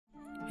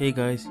Hey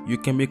guys, you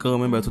can become a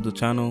member to the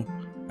channel.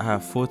 I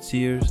have 4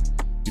 tiers.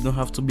 You don't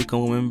have to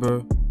become a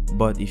member,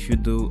 but if you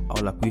do,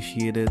 I'll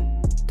appreciate it.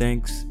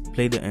 Thanks.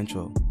 Play the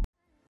intro.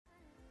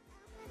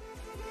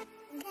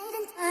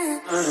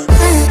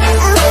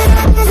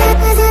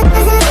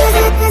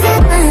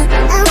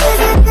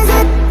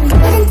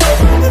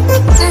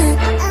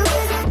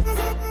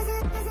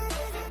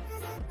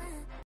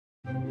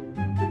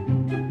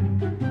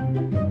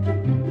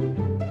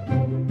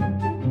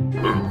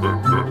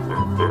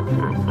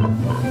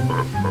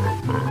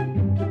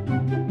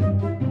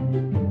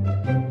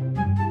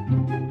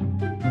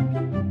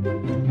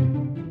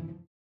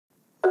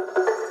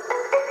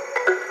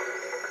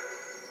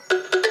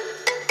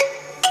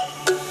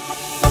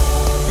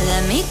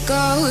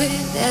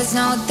 There's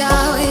no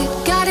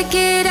doubt, gotta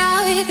get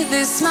out of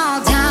this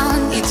small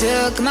town. You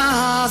took my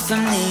heart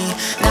from me,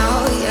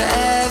 now you're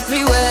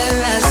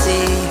everywhere I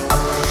see.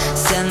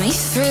 Set me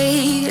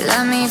free,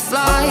 let me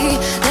fly,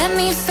 let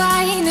me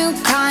find new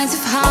kinds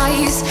of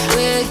highs.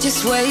 We're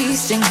just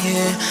wasting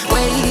here,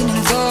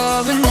 waiting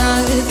for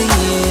another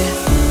year.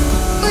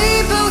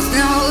 We both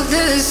know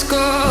the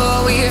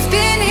score, we've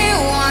been here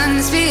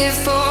once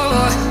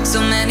before. So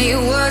many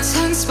words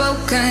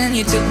unspoken,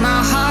 you took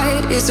my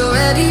heart, it's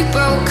already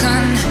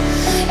broken.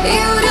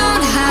 You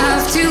don't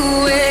have to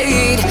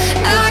wait,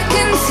 I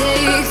can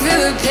take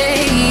the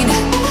pain.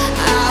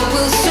 I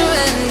will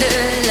surrender,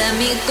 let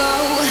me go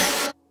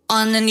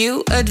on a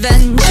new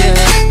adventure.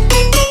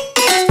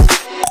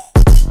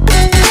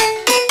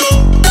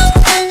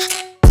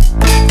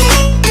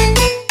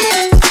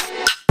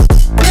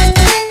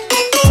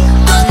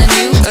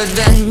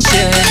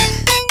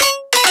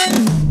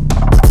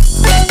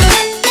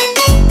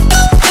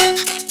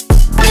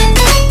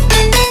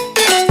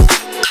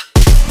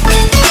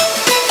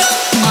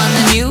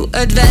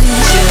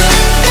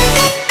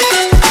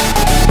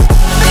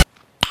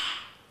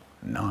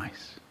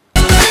 Nice.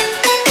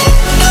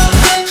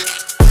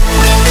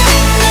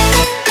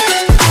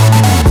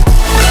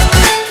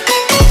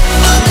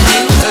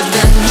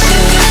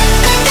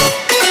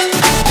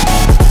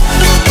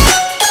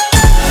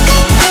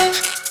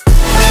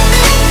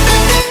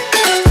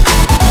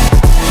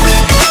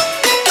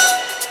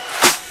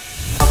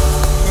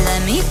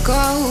 Let me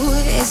go,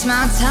 it's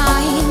my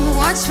time.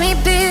 Watch me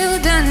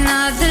build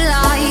another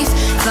life.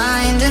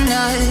 Find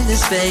another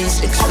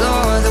space,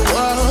 explore the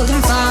world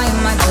and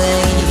find my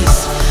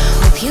place.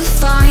 Hope you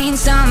find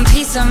some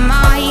peace of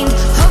mind.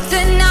 Hope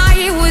the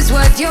night was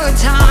worth your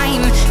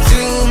time.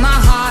 Threw my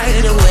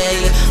heart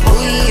away,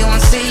 we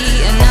won't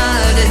see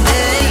another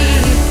day.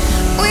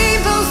 We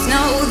both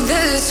know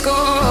the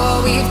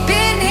score, we've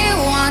been here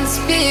once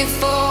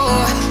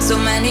before. So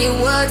many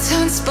words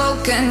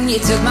unspoken, you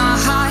took my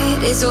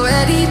heart, it's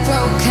already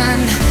broken.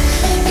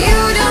 You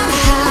don't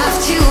have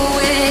to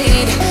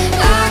wait,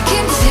 I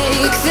can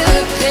take the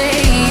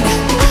pain.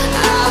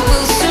 I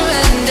will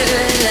surrender,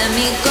 let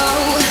me go.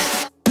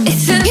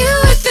 It's a new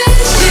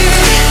adventure.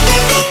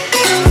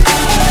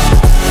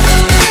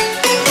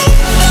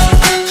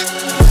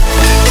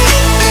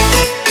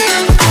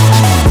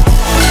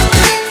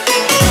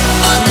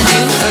 On a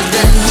new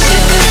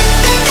adventure.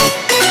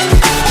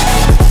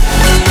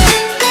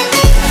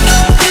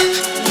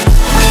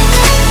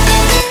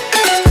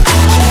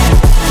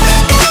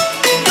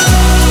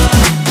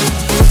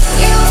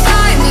 You'll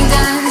find me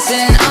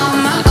dancing on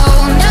my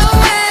own.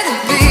 Nowhere to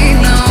be,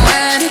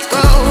 nowhere to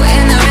go.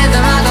 In the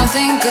rhythm I don't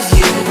think of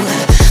you.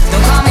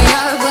 Don't call me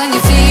up when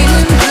you're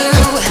feeling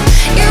blue.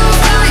 You'll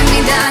find me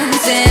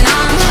dancing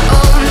on my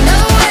own.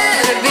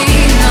 Nowhere to be,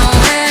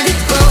 nowhere to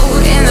go.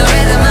 In the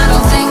rhythm I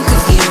don't think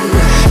of you.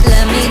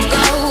 Let me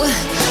go.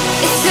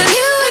 It's a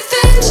new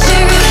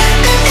adventure.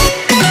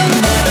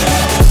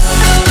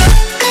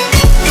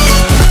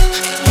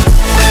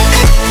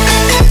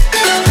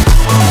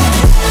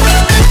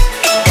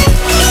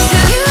 It's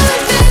a new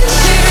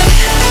adventure.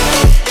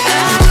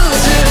 I will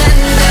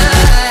surrender.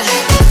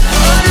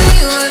 On a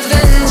new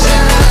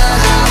adventure.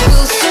 I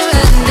will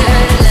surrender.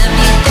 Let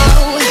me go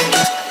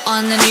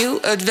on a new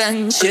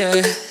adventure.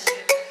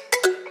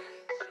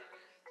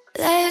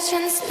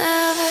 Legends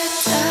never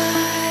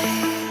die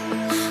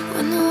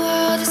when the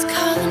world is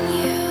calling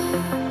you.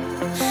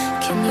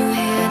 Can you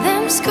hear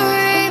them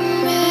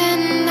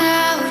screaming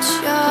out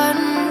your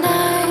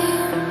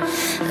name?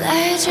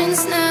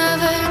 Legends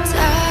never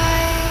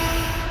die.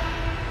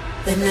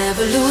 They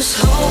never lose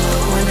hope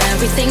when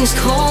everything's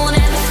cold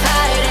and the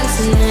fighting's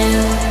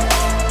new.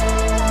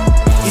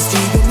 It's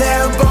deep in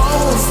their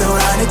bones, they'll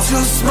run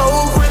into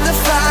smoke when the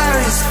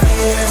fire is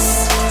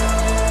fierce.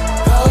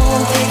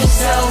 Don't pick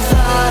yourself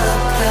up,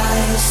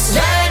 guys.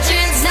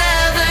 Legends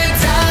never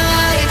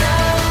die.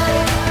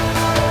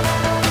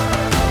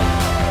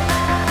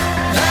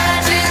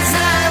 Legends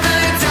never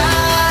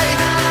die.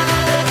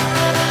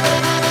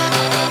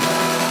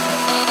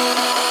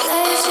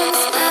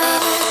 Legends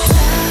never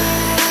die.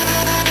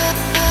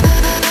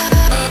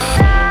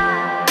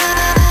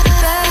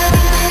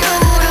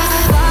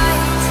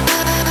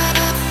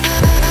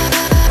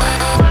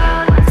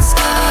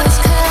 Scars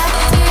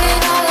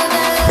collected all of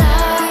their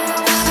lives.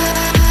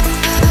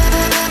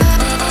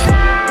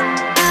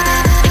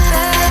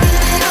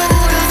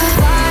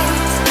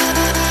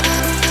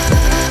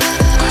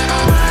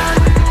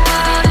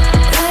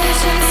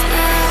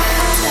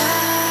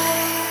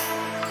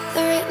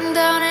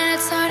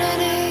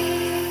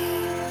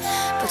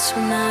 but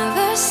you'll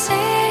never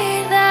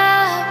see the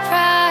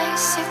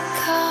price it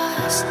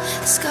cost.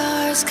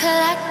 Scars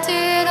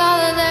collected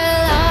all of their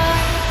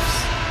lives.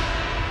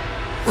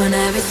 When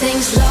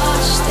everything's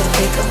lost, they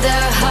pick up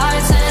their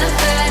hearts and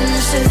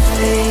avenge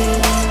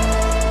defeat.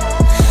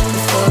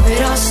 Before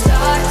it all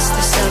starts,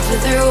 they suffer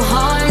through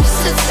harms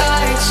to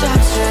touch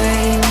our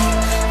dream.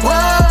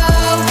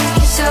 Whoa, pick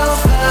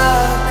yourself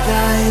up,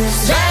 guys.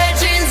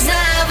 Legends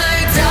never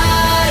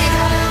die.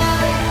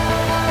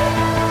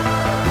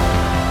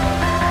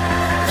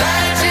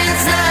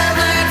 Legends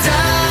never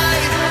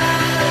die.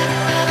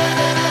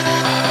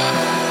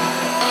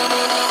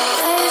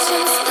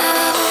 Legends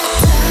never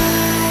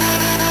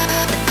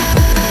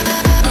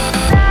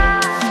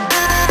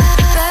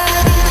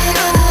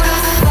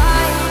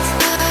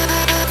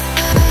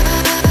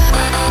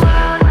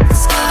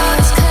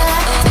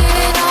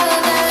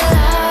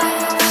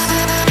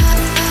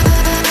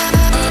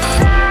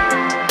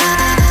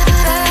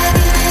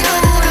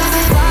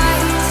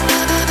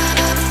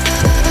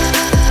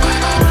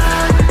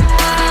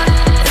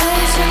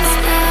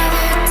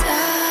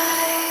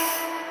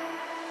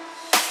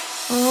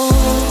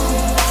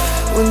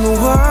when the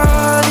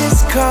world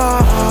is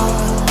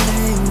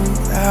calling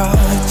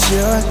out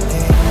your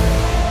name,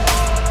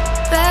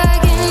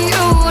 begging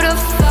you to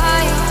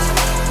fight.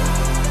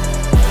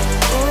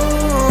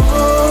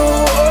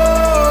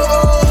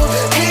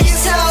 pick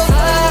yourself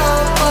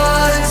up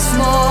once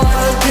more.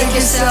 Pick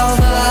yourself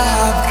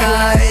up,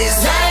 guys.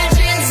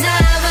 Legends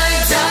never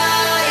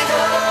die.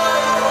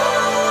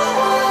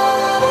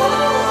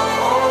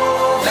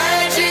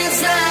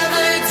 Legends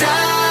never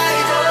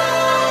die.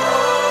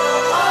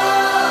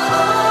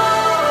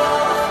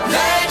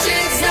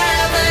 Legends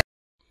never.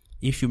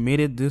 If you made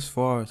it this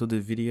far to the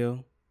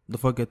video, don't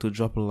forget to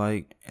drop a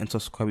like and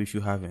subscribe if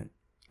you haven't.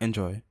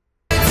 Enjoy.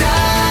 die.